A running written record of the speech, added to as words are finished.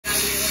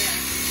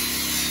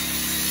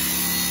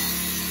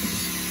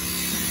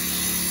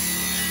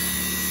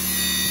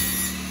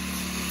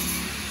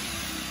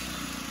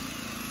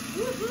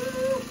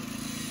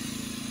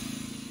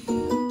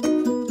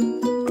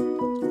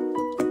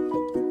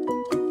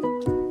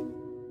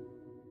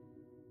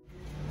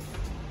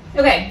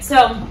Okay,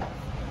 so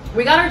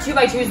we got our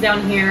 2x2s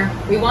down here.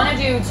 We want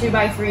to do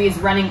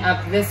 2x3s running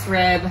up this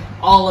rib,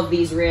 all of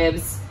these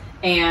ribs,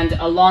 and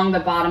along the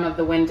bottom of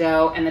the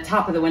window and the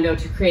top of the window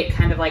to create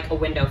kind of like a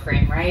window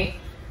frame, right?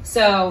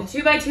 So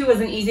the 2x2 was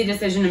an easy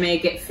decision to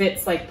make. It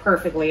fits like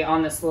perfectly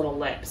on this little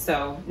lip,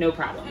 so no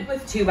problem.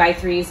 With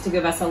 2x3s to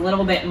give us a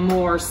little bit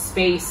more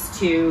space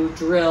to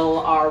drill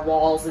our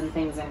walls and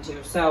things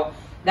into. So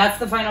that's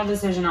the final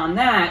decision on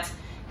that.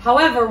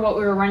 However, what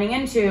we were running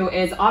into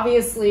is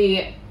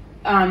obviously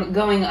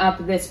going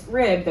up this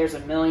rib, there's a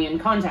million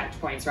contact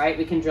points, right?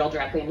 We can drill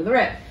directly into the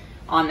rib.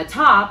 On the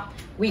top,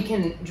 we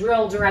can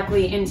drill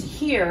directly into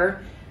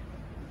here,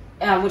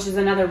 which is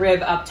another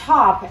rib up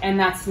top, and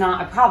that's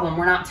not a problem.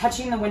 We're not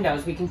touching the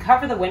windows. We can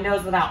cover the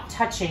windows without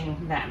touching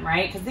them,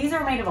 right? Because these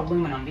are made of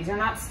aluminum. These are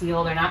not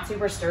steel. They're not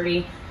super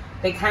sturdy.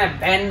 They kind of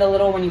bend a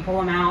little when you pull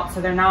them out,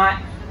 so they're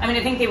not, I mean,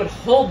 I think they would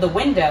hold the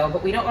window,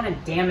 but we don't want to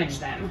damage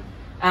them.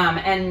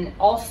 And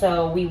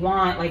also we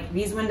want, like,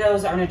 these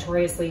windows are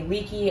notoriously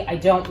leaky. I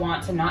don't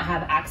want to not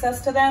have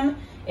access to them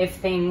if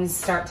things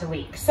start to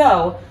leak.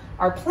 So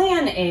our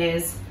plan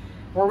is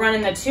we're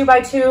running the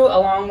 2x2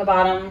 along the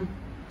bottom,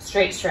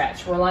 straight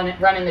stretch. We're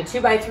running the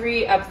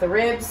 2x3 up the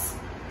ribs,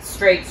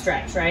 straight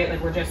stretch, right?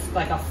 Like we're just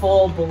like a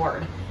full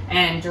board,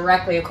 and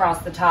directly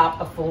across the top,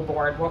 a full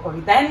board. What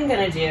we're then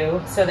gonna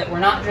do, so that we're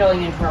not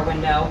drilling into our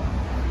window,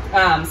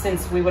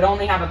 since we would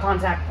only have a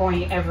contact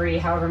point every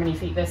however many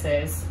feet this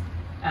is,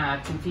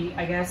 2 feet,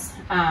 I guess.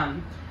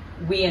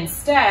 We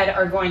instead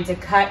are going to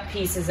cut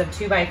pieces of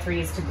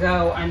 2x3s to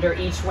go under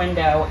each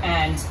window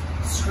and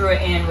screw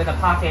it in with a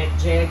pocket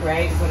jig,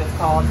 right, is what it's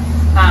called.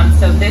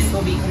 So this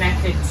will be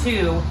connected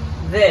to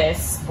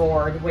this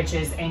board, which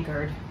is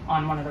anchored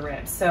on one of the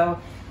ribs. So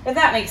if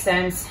that makes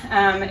sense,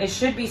 it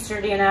should be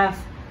sturdy enough.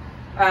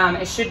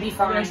 It should be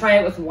fun. I'm gonna try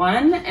it with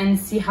one and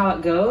see how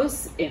it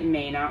goes. It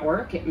may not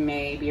work. It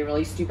may be a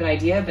really stupid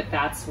idea, but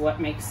that's what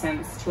makes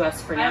sense to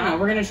us for now. I don't know.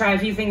 We're gonna try a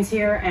few things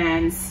here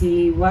and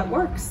see what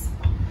works.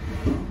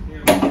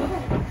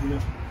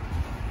 Yeah.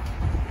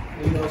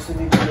 You also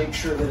need to make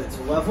sure that it's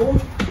level.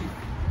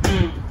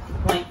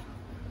 Like,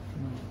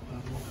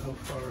 how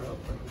far up?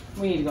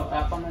 we need to go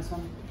up on this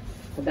one.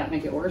 Would that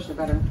make it worse or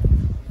better?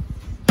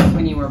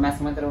 When you were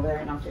messing with it over there,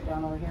 it knocked it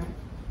down over here.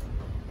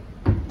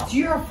 It's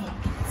your fault.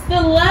 It's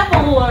the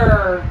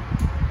leveler.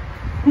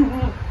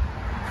 Am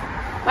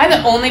I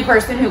the only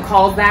person who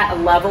calls that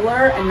a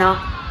leveler and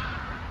not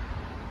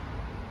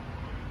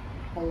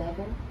a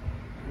level?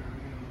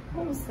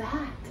 What was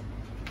that?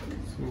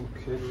 Some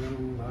kid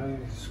running by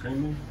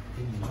screaming.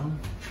 No.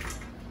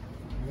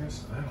 I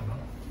guess, I don't know.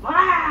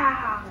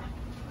 Wow.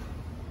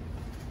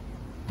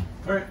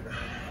 All right.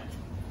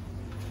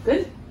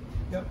 Good?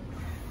 Yep.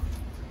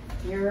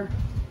 You're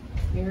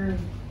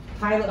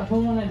pilot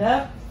holding it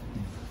up.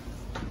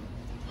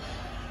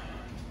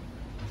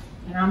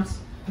 And I'm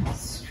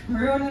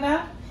screwing it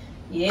up.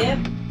 Yep.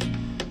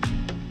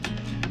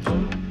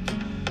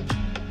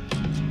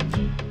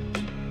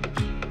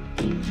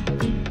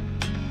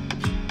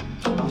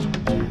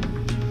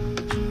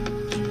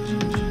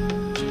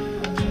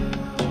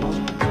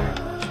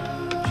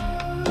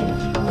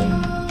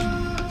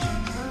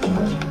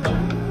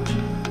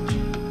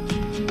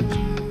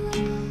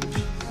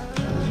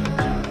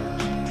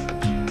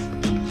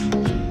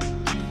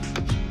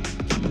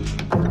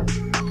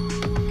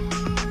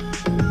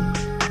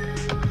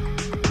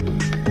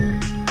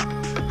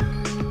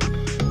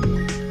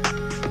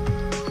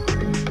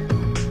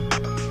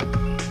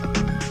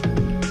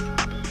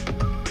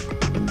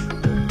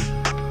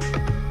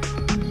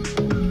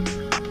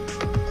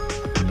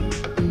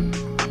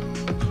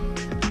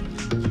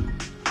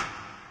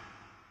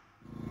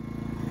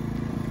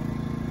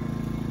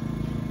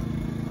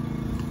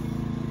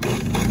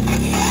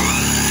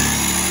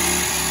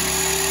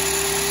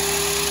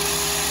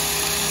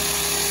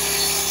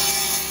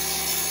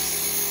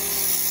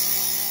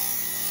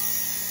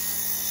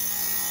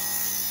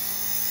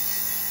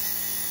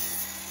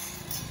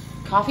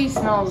 Coffee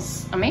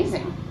smells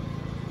amazing.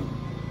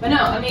 But no,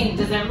 I mean,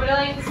 does everybody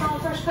like the smell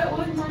of fresh cut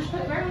wood and fresh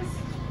cut grass?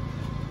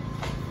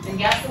 And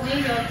gasoline,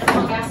 you like to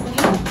smell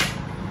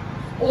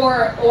gasoline?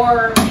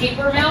 Or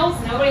paper mills?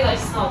 Nobody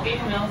likes to smell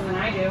paper mills than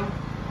I do.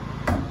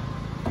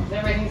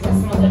 Everybody thinks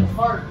it smells like a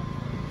fart.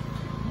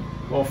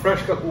 Well,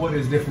 fresh cut wood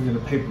is different than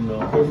a paper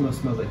mill. Paper mill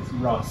smells like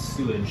raw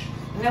sewage.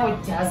 No,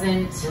 it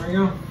doesn't. There we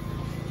go.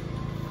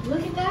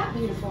 Look at that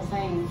beautiful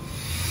thing.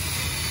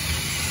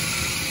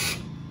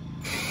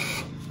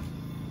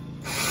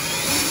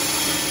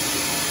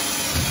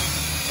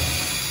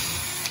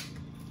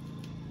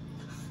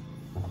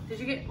 Did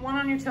you get one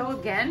on your toe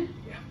again?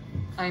 Yeah.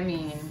 I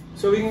mean...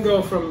 So we can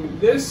go from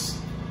this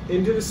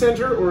into the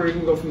center, or we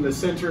can go from the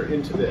center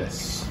into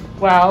this.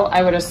 Well,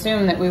 I would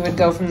assume that we would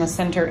go from the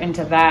center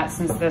into that,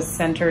 since the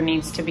center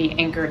needs to be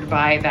anchored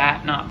by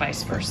that, not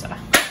vice versa.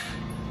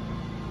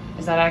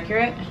 Is that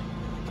accurate?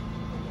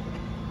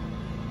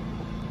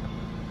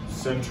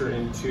 center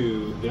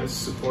into this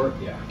support.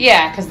 Yeah.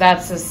 Yeah, because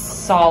that's a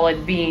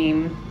solid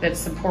beam that's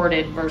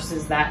supported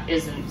versus that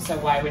isn't. So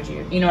why would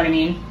you? You know what I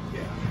mean?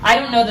 Yeah. I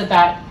don't know that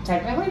that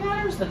technically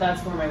matters, but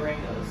that's where my ring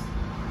goes.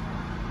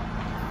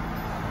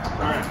 All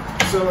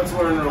right. So let's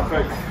learn real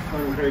quick.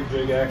 Learn Craig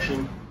jig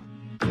action.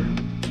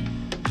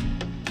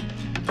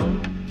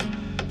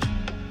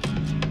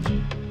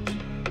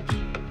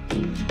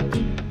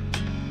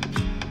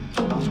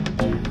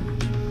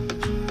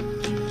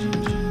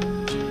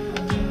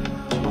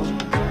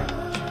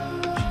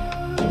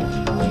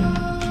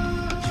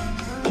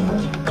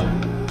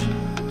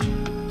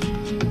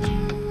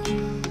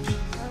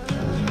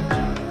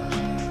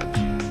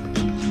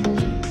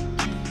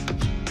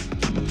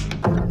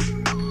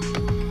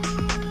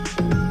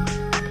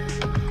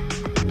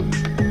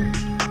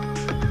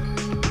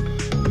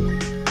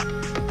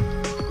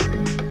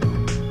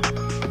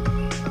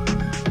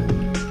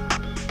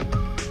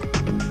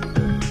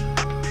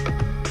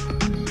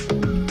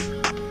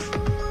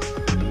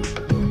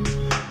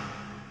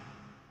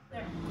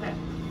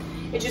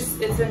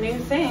 It's a new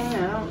thing.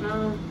 I don't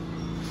know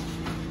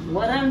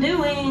what I'm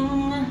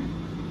doing.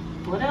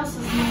 What else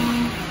is new?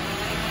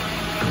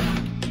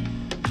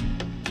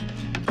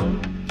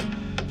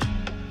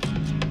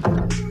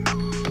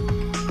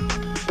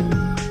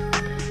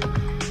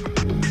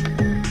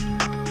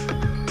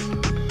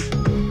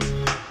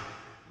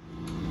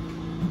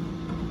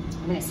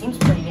 I mean, it seems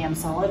pretty damn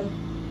solid.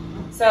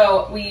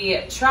 So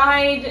we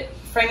tried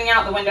framing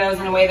out the windows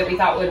in a way that we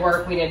thought would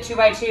work. We did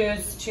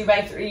 2x2s,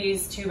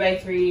 2x3s,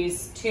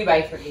 2x3s,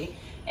 2x3.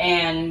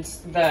 And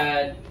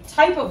the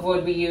type of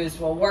wood we used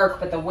will work,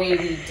 but the way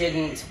we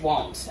didn't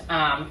won't.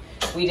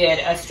 We did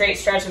a straight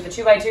stretch of the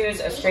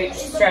 2x2s, a straight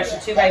stretch of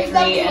 2x3,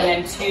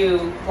 and then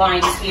 2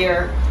 lines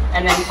here,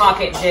 and then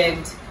pocket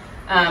jigged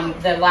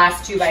the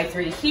last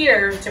 2x3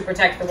 here to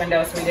protect the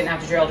window so we didn't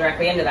have to drill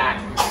directly into that.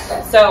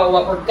 So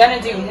what we're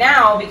gonna do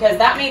now, because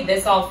that made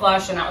this all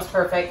flush and that was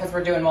perfect because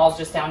we're doing walls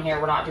just down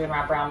here, we're not doing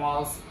wraparound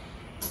walls,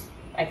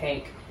 I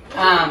think.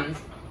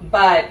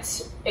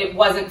 But it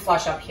wasn't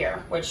flush up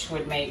here, which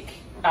would make,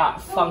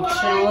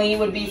 functionally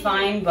would be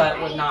fine, but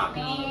would not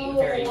be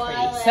very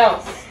pretty.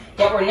 So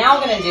what we're now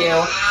gonna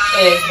do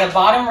is the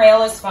bottom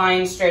rail is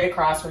fine straight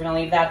across. We're gonna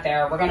leave that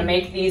there. We're gonna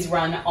make these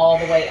run all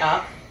the way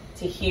up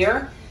to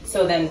here.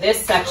 So then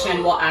this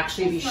section will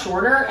actually be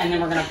shorter, and then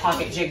we're gonna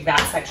pocket jig that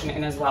section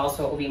in as well,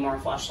 so it will be more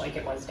flush like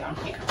it was down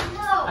here.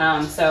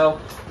 So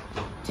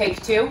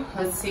take 2,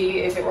 let's see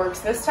if it works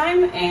this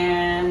time,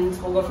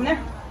 and we'll go from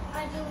there.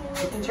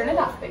 You can turn it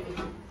off, baby.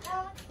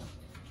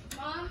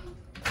 Mom,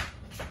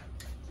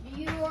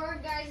 your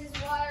guys'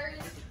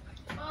 waters,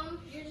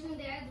 yours and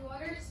Dad's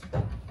waters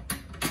are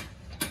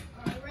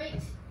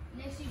right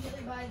next to each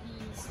other by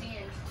the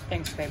stand.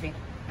 Thanks, baby.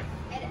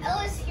 And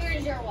Ellis,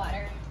 here's your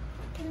water.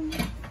 And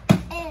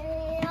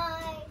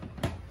I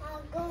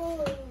are going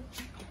with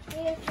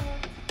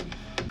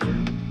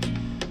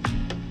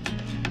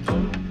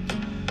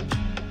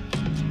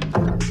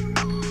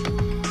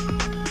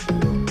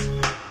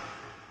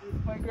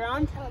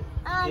Playground?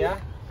 yeah.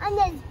 And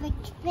there's the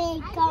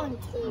play on it.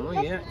 Oh,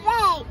 Let's yeah.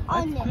 play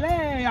on Let's it.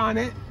 play on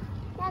it.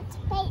 Let's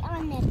play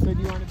on it. So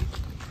do you want to be?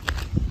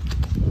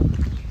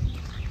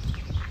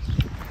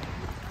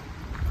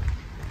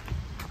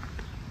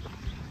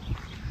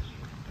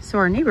 So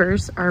our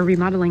neighbors are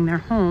remodeling their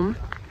home,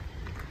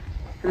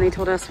 and they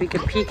told us we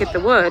could peek at the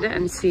wood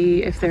and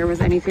see if there was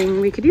anything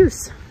we could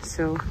use.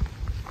 So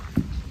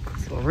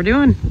that's what we're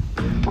doing.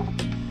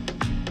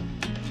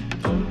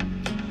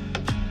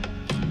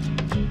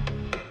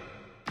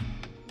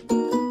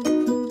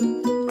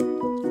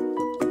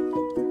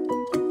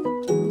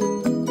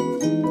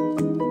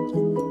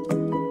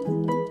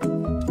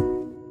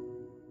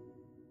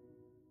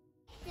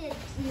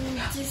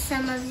 Just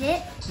some of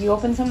it. You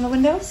open some of the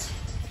windows?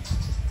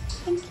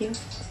 Thank you.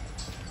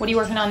 What are you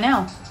working on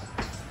now?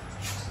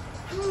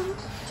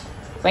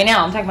 Right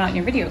now, I'm talking about in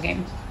your video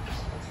game.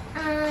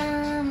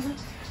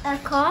 A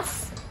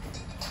course.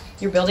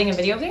 You're building a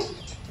video game?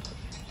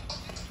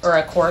 Or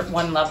a court,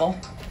 1 level?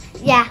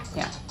 Yeah.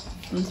 Yeah,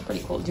 that's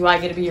pretty cool. Do I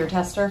get to be your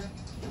tester?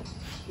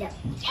 Yep.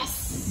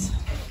 Yes.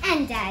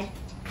 And Dad.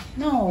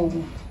 No.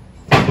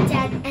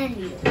 Dad and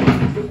you.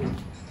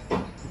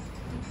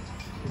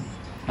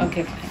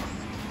 Okay, fine.